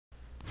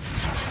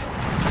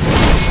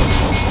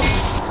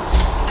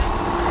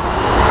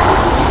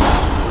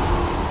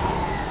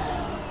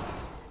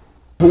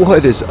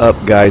What is up,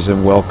 guys,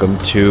 and welcome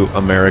to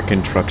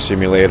American Truck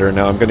Simulator.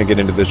 Now I'm going to get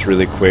into this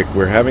really quick.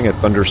 We're having a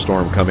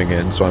thunderstorm coming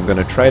in, so I'm going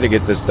to try to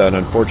get this done.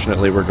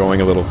 Unfortunately, we're going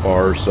a little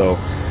far, so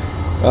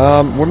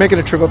we're making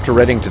a trip up to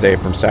Redding today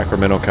from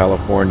Sacramento,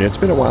 California. It's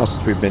been a while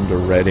since we've been to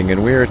Redding,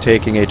 and we are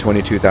taking a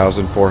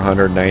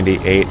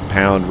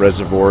 22,498-pound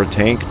reservoir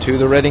tank to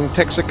the Redding,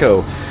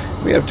 Texaco.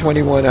 We have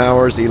 21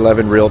 hours,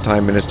 11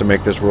 real-time minutes to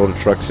make this World of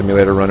Truck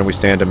Simulator run, and we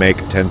stand to make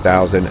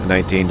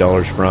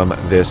 $10,019 from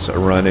this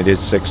run. It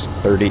is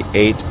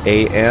 6:38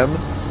 a.m.,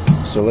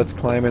 so let's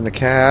climb in the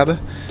cab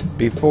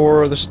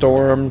before the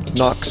storm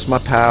knocks my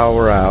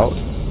power out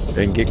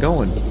and get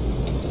going.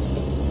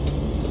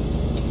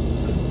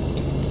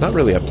 It's not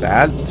really a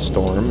bad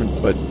storm,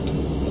 but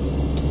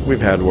we've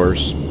had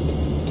worse,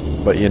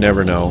 but you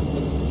never know.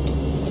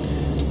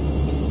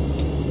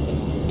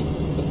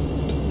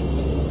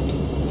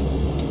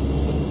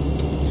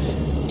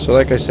 So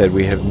like I said,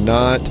 we have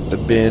not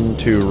been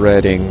to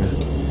Redding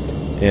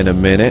in a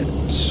minute,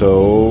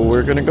 so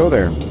we're going to go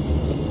there.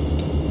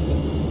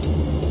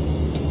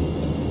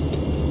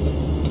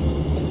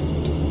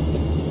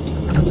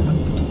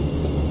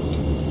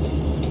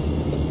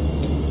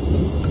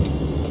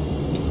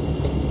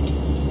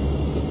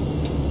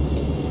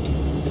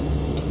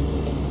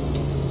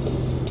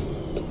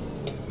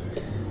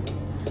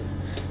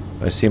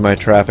 I see my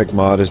traffic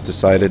mod has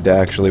decided to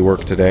actually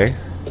work today.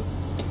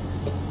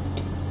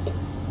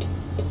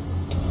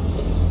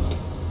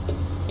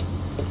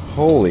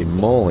 Holy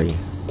moly.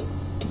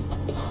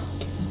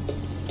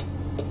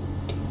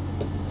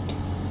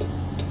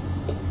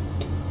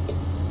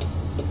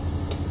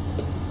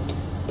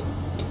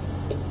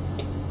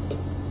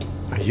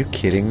 Are you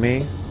kidding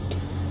me?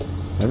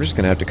 I'm just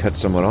gonna have to cut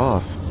someone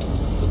off.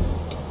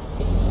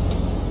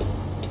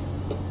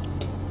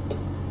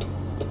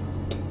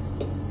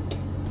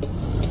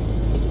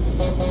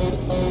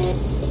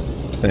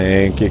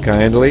 Thank you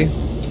kindly.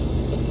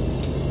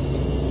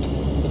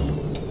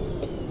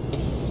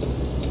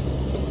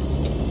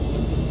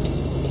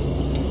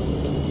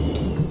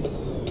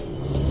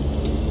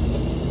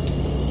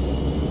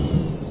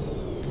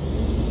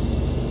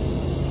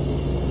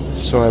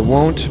 So I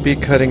won't be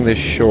cutting this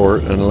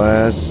short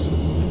unless,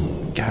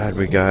 God,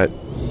 we got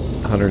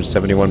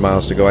 171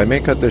 miles to go. I may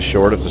cut this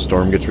short if the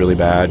storm gets really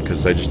bad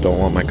because I just don't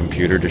want my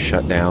computer to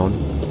shut down.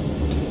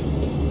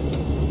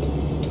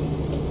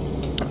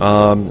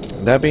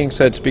 That being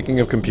said, speaking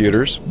of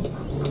computers,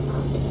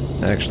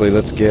 actually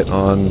let's get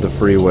on the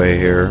freeway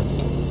here.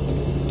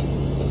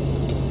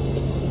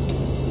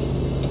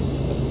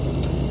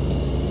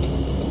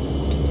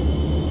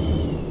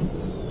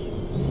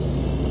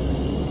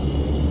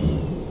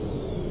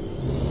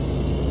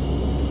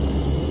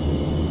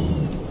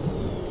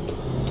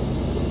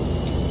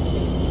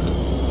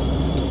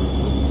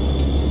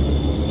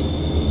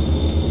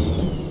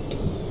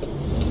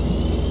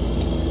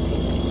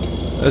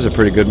 That was a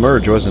pretty good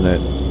merge, wasn't it?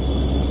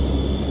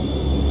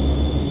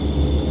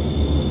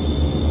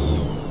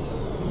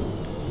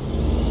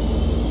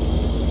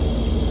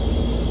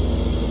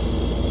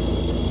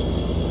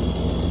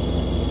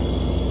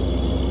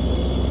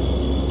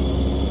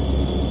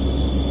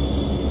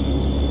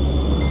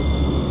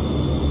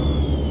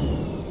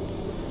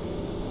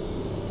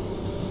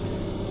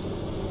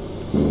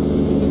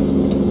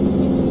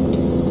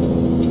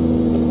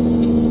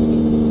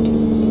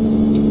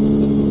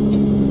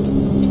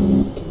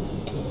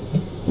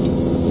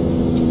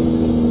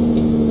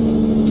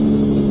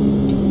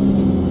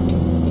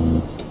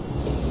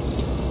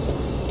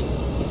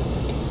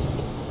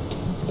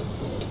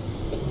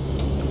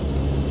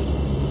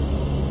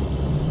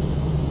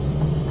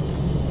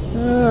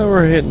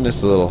 We're hitting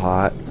this a little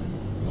hot.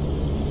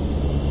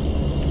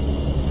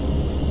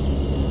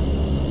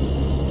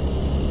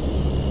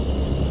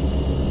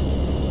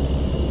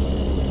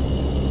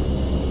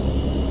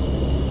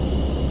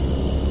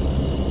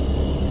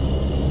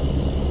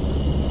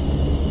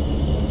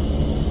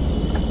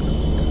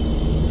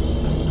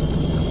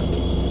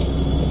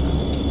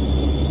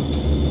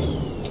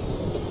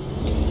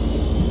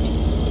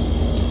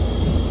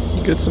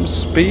 Get some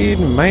speed,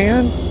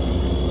 man.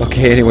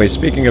 Okay, anyway,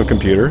 speaking of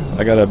computer,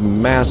 I got a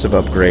massive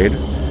upgrade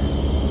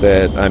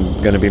that I'm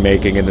going to be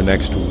making in the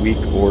next week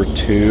or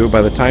two.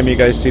 By the time you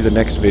guys see the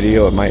next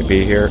video, it might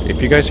be here.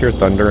 If you guys hear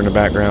thunder in the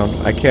background,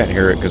 I can't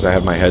hear it because I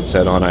have my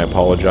headset on. I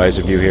apologize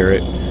if you hear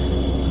it.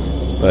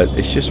 But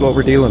it's just what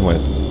we're dealing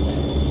with.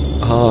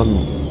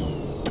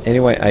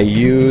 Anyway, I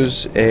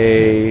use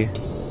a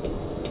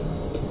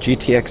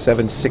GTX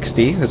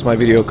 760 as my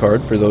video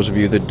card, for those of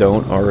you that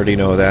don't already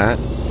know that.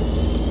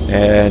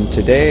 And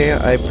today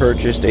I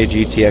purchased a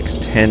GTX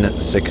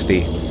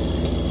 1060,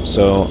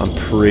 so I'm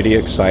pretty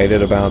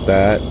excited about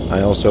that.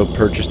 I also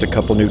purchased a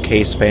couple new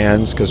case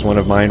fans because one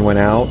of mine went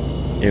out.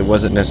 It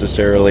wasn't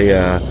necessarily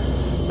a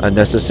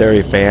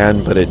necessary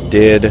fan, but it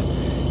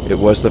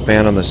was the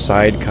fan on the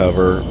side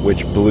cover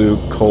which blew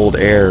cold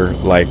air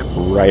like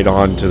right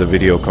onto the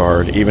video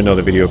card, even though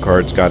the video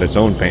card's got its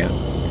own fan.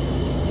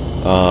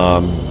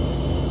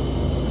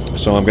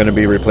 So I'm going to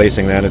be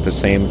replacing that at the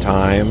same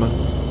time.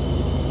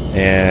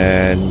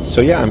 And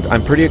so yeah,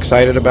 I'm pretty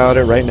excited about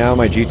it. Right now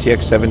my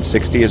GTX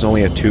 760 is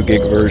only a 2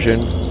 gig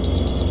version.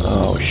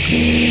 Oh,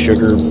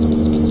 sugar. You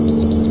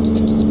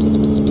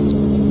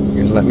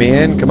gonna let me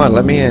in? Come on,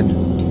 let me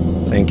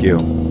in. Thank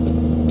you.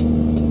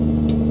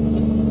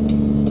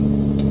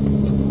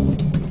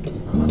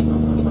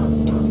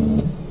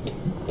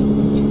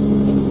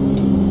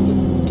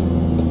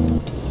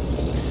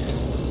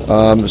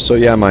 So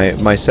yeah,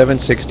 my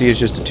 760 is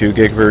just a 2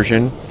 gig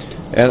version,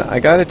 and I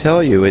gotta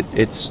tell you,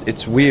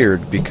 it's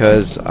weird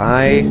because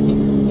I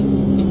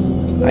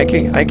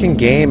can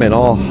game in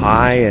all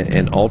high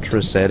and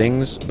ultra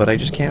settings, but I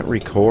just can't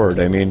record.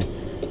 I mean,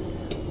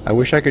 I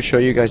wish I could show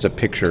you guys a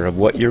picture of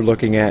what you're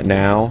looking at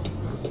now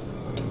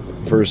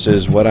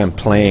versus what I'm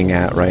playing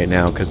at right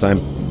now, because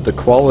the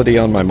quality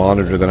on my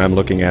monitor that I'm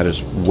looking at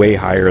is way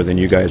higher than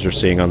you guys are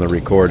seeing on the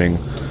recording.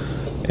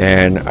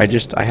 And I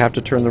have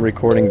to turn the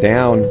recording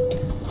down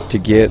to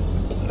get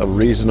a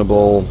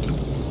reasonable,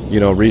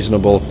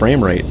 reasonable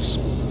frame rates.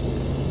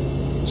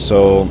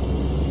 So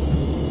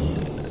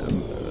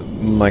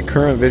my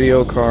current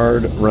video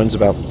card runs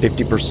about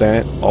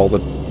 50%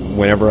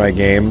 whenever I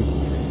game.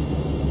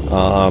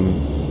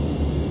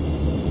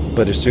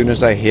 But as soon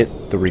as I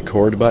hit the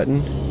record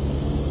button,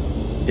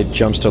 it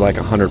jumps to like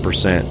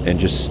 100% and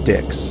just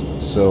sticks.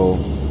 So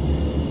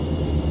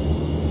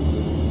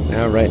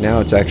now, right now,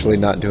 it's actually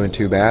not doing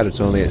too bad. It's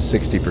only at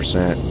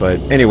 60%. But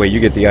anyway, you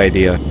get the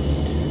idea.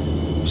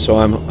 So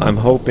I'm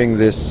hoping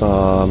this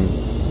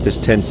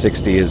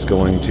 1060 is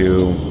going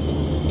to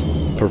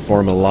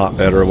perform a lot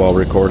better while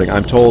recording.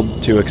 I'm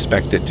told to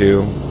expect it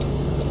to.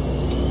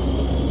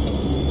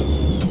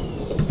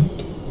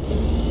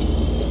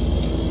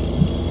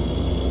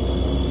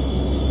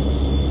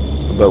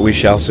 But we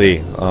shall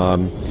see.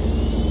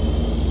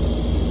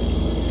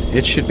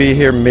 It should be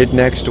here mid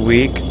next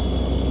week.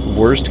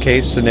 Worst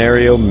case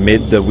scenario,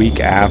 mid the week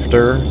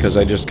after, because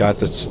I just got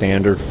the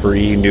standard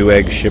free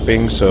Newegg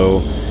shipping.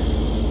 So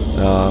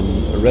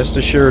rest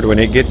assured, when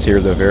it gets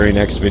here, the very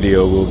next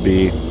video will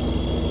be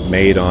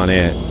made on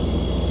it.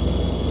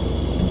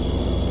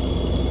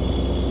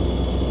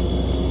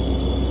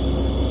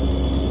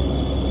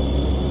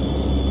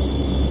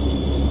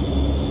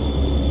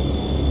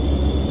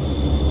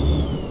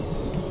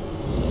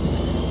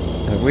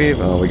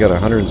 We got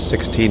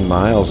 116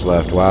 miles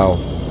left. Wow.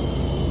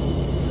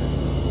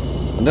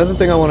 Another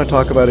thing I want to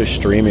talk about is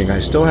streaming. I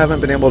still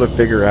haven't been able to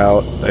figure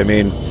out, I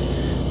mean,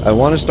 I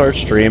want to start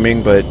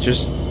streaming, but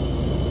just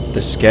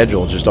the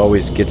schedule just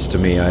always gets to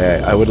me.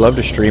 I would love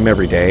to stream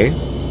every day.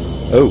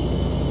 Oh,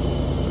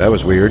 that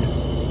was weird.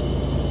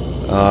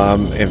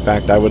 In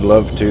fact, I would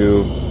love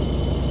to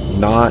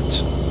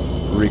not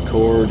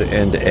record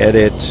and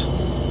edit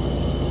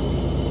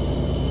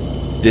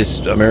this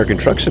American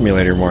Truck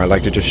Simulator more. I'd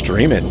like to just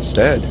stream it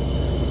instead.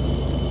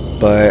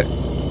 But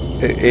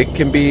it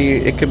can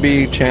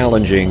be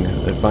challenging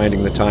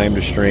finding the time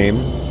to stream.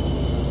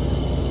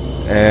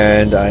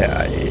 And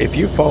if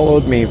you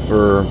followed me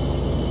for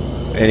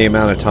any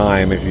amount of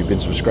time, if you've been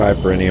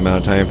subscribed for any amount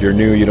of time, if you're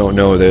new, you don't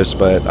know this,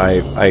 but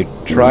I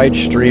tried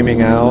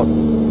streaming out.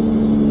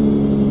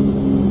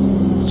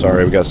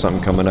 Sorry, we got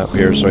something coming up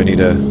here, so I need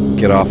to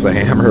get off the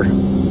hammer.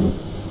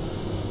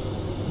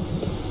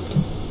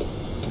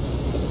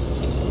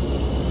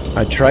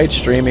 I tried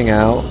streaming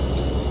out,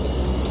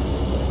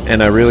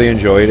 and I really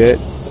enjoyed it,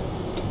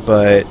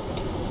 but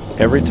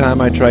every time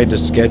I tried to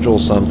schedule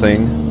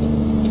something,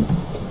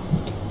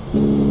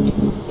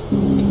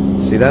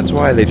 see, that's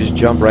why they just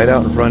jump right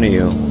out in front of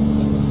you.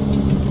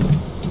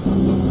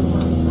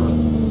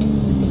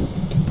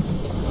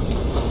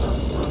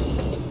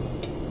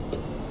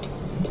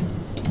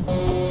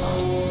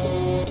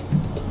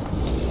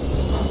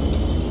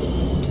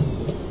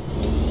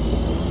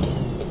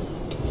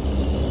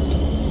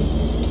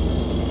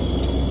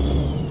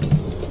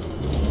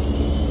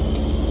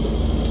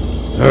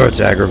 Oh,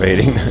 it's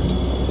aggravating.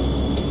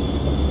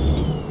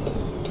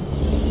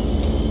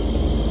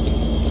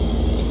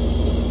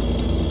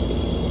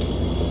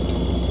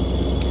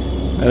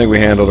 I think we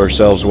handled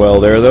ourselves well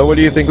there, though. What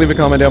do you think? Leave a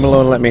comment down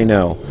below and let me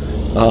know.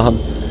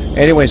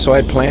 Anyway, so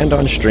I planned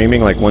on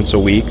streaming like once a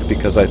week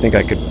because I think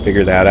I could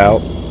figure that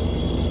out.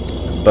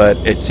 But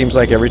it seems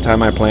like every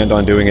time I planned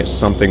on doing it,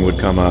 something would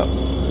come up.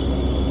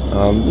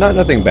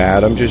 Nothing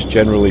bad. I'm just,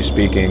 generally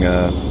speaking,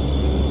 a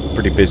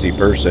pretty busy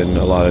person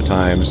a lot of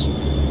times.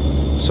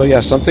 So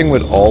yeah, something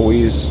would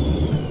always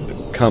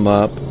come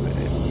up,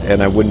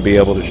 and I wouldn't be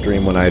able to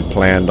stream when I had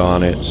planned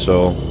on it.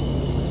 So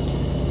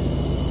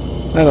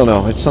I don't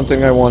know. It's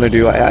something I want to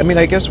do. I mean,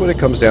 I guess what it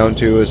comes down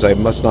to is I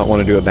must not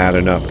want to do it bad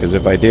enough, because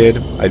if I did,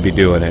 I'd be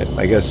doing it.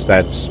 I guess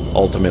that's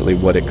ultimately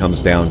what it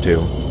comes down to.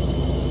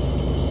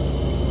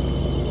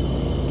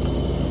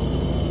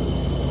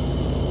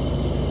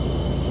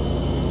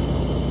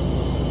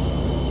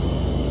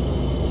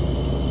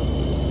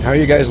 How are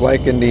you guys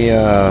liking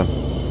the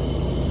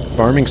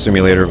farming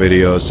simulator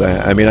videos?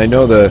 I mean, I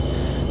know the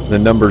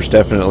numbers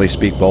definitely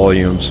speak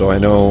volumes, so I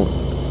know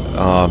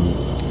a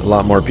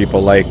lot more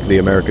people like the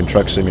American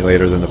Truck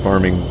Simulator than the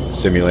farming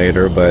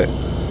simulator, but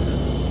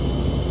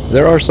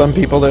There are some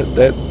people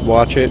that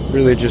watch it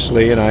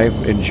religiously, and I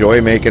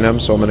enjoy making them,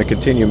 so I'm going to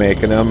continue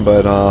making them.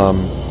 But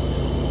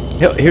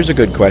here's a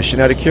good question,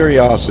 out of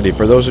curiosity,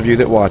 for those of you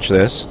that watch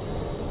this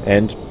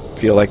and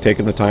feel like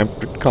taking the time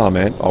to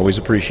comment, always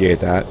appreciate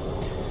that.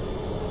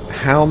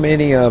 How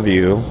many of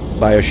you,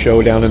 by a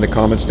show down in the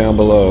comments down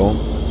below,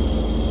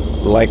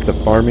 like the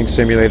Farming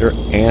Simulator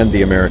and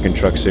the American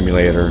Truck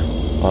Simulator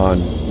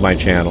on my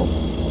channel?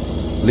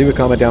 Leave a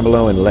comment down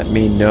below and let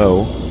me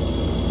know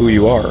who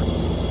you are.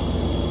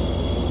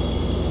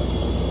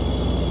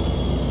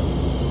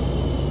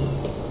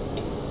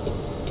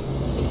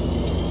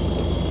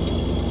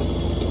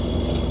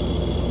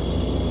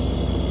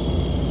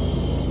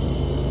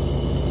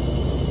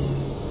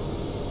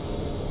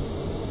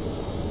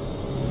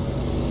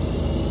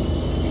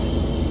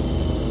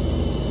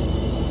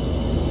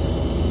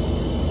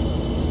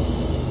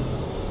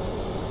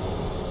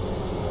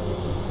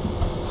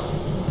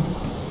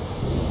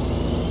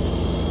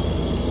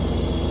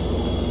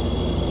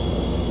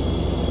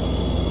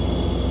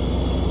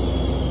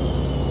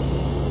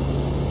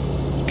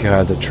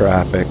 God, the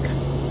traffic.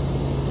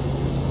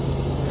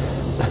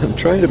 I'm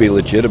trying to be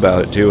legit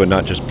about it too and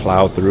not just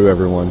plow through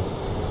everyone.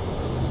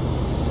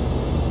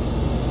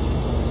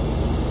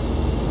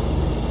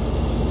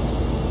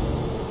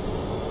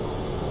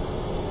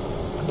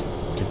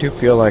 I do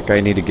feel like I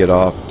need to get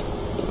off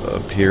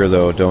up here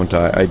though, don't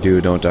I? I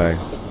do, don't I?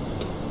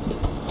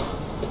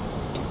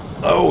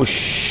 Oh,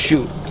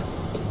 shoot.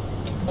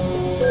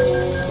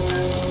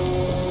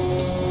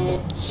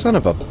 Son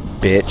of a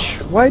bitch.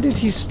 Why did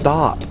he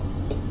stop?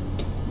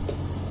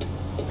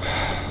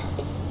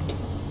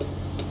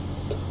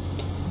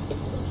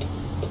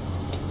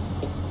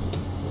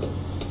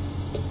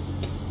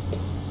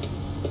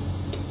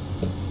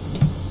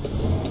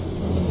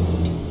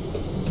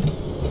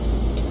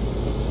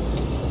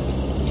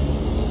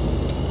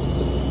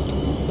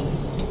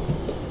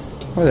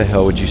 Why the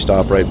hell would you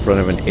stop right in front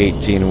of an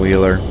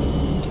 18-wheeler?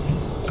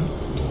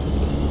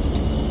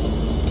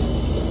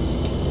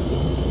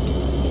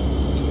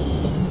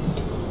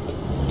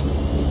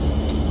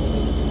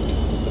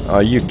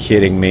 Are you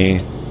kidding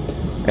me?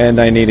 And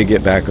I need to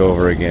get back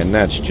over again.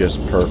 That's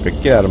just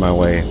perfect. Get out of my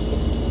way.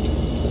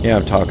 Yeah,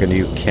 I'm talking to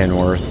you,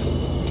 Kenworth.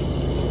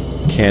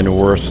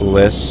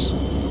 Kenworthless.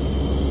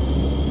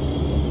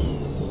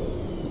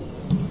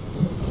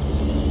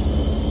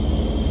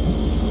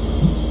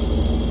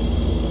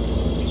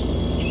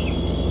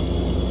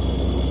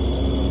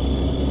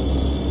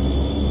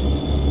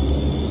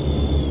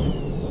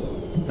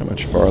 How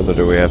much farther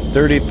do we have?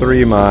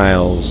 33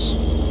 miles.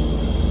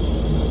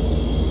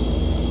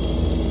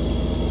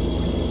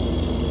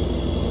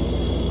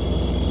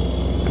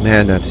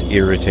 Man, that's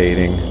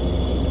irritating.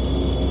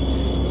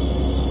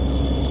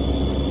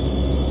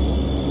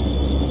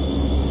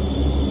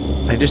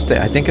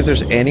 I think if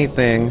there's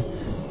anything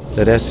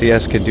that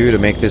SCS could do to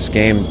make this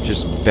game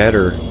just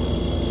better,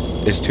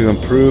 is to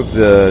improve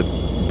the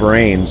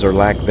brains, or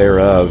lack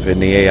thereof, in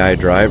the AI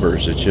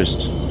drivers. It's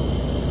just...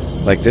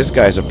 like, this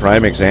guy's a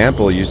prime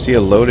example. You see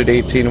a loaded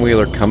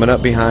 18-wheeler coming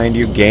up behind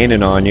you,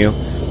 gaining on you.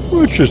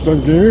 Oh, it's just up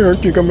there. I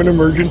think I'm going to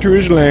merge into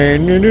his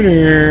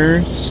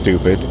lane.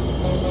 Stupid.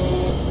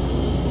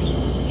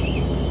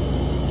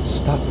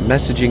 Stop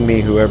messaging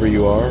me, whoever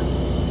you are.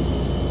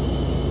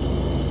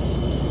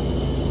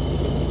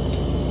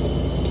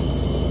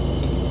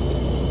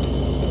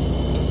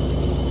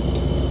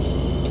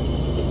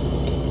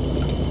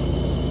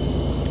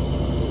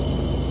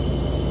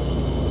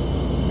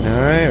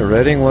 Alright,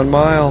 Reading 1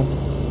 mile.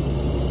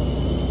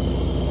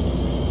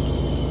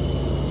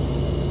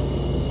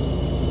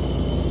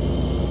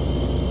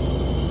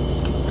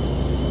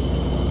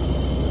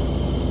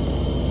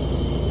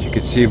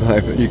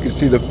 You can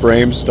see the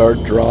frames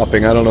start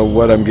dropping. I don't know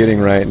what I'm getting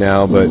right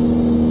now, but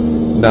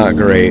not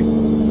great.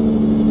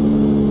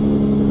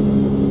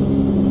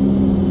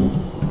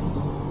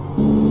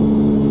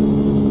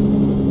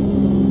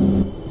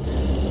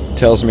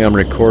 Tells me I'm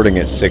recording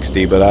at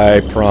 60, but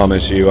I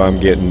promise you I'm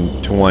getting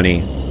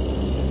 20.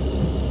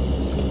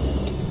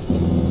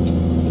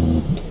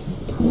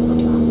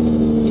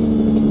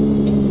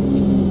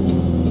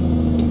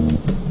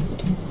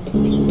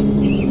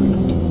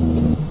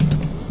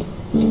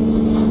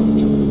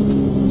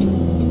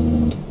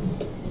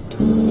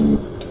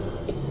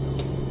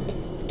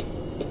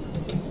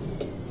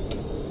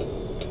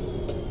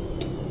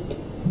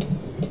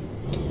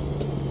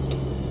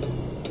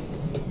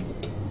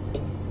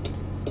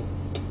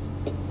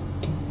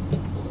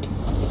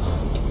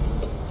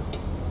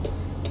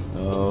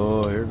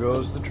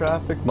 The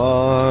traffic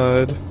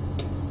mod.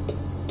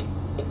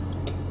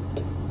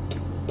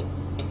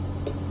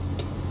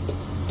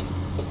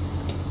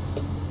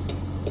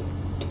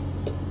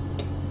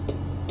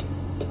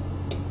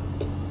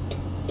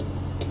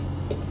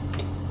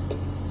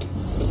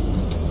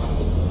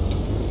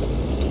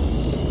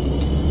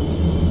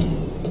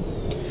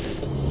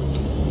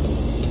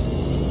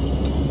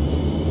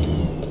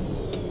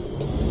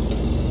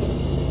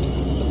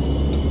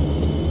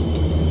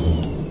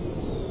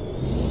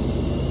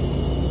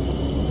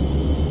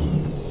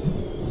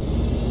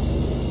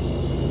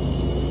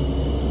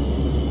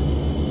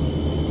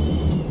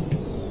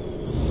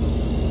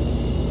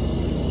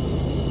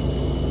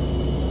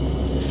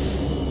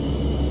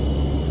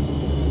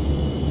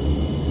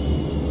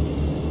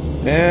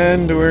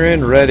 And we're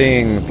in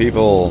Reading,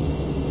 people.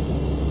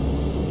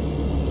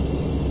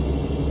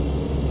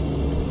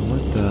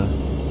 What the?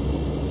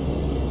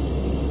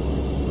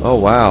 Oh,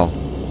 wow.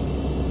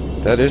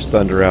 That is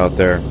thunder out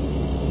there.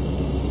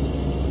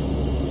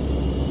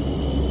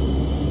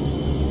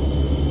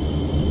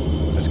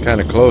 It's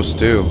kind of close,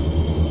 too.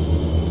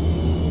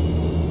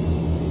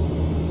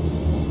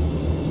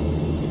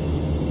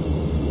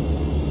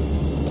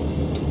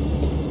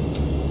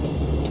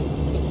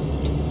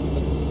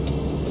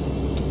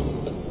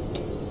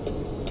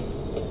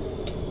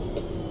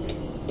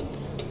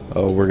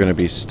 Oh, we're gonna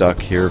be stuck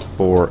here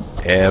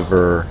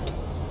forever.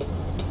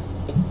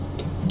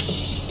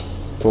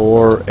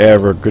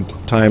 Forever. Good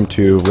time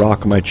to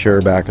rock my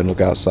chair back and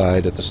look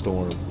outside at the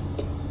storm.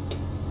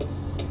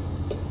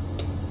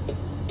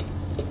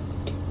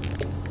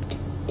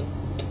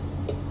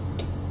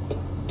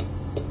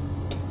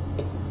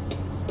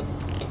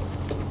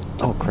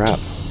 Oh crap.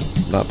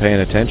 Not paying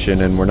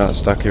attention and we're not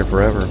stuck here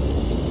forever.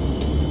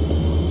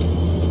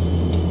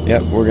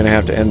 Yep, we're gonna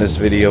have to end this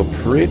video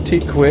pretty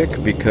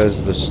quick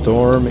because the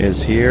storm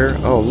is here.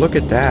 Oh, look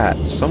at that.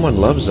 Someone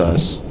loves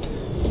us.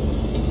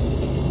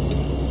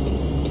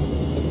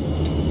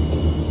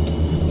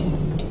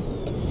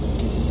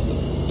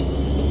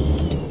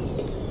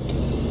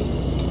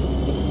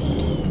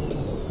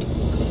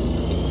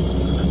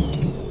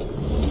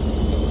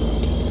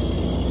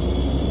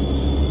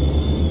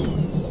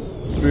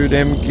 Through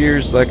them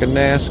gears like a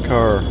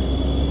NASCAR.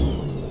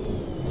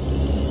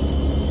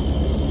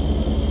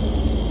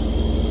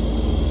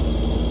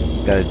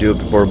 Gotta do it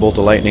before a bolt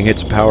of lightning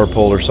hits a power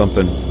pole or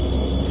something.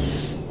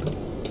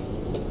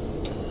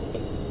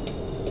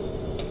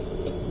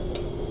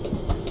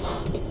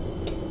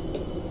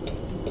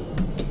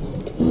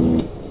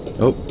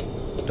 Oh,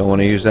 don't want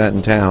to use that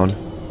in town.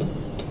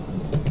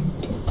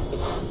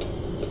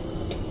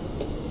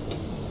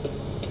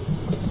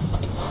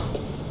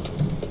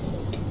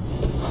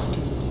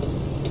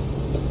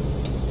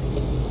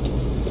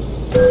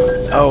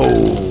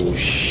 Oh,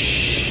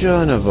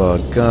 son of a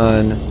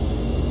gun.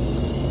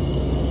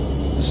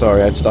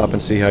 Sorry, I'd stop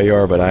and see how you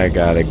are, but I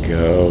gotta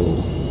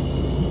go.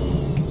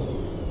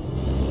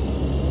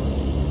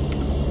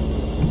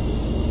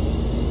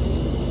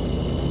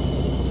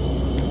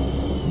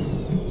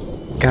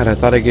 God, I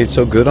thought I did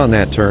so good on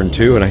that turn,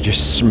 too, and I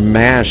just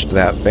smashed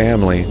that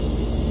family.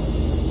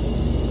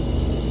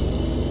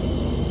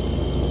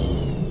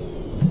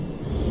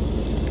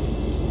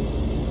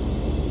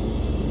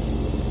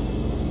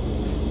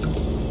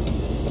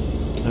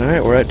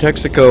 Alright, we're at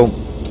Texaco.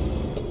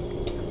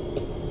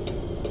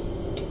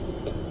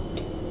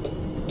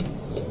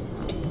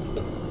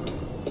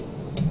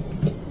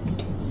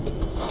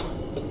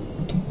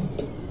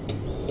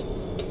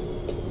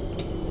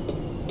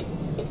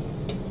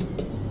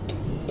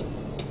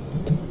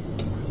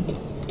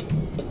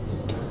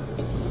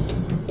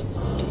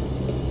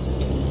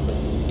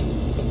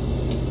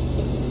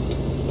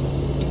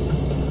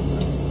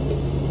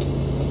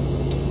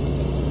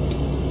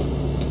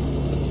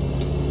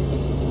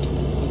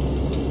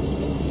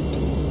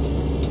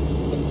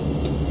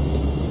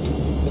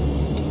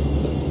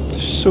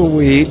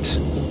 Sweet.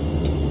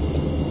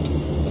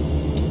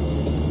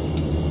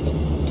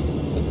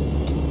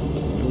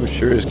 It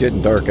sure is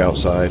getting dark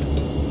outside.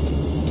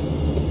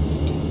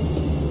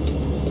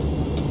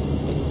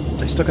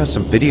 I still got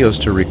some videos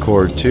to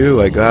record too.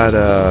 I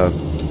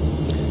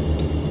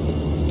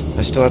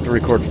still have to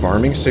record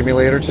Farming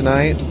Simulator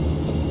tonight.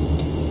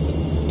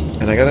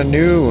 And I got a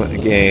new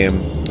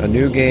game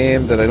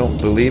that I don't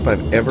believe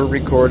I've ever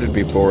recorded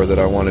before that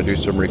I want to do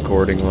some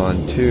recording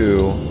on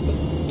too.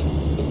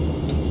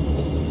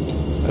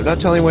 I'm not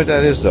telling you what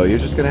that is though. You're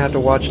just going to have to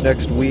watch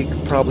next week,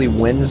 probably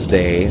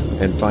Wednesday,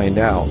 and find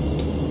out.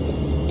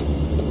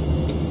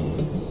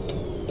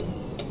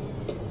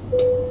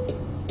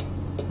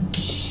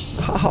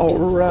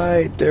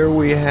 Alright, there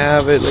we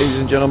have it, ladies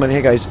and gentlemen.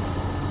 Hey guys,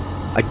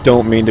 I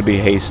don't mean to be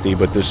hasty,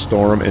 but this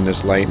storm and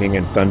this lightning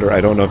and thunder,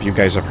 I don't know if you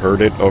guys have heard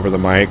it over the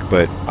mic,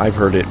 but I've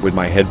heard it with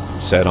my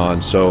headset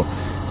on, so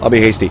I'll be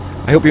hasty.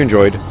 I hope you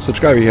enjoyed.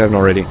 Subscribe if you haven't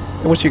already,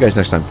 and we'll see you guys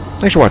next time.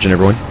 Thanks for watching,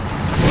 everyone.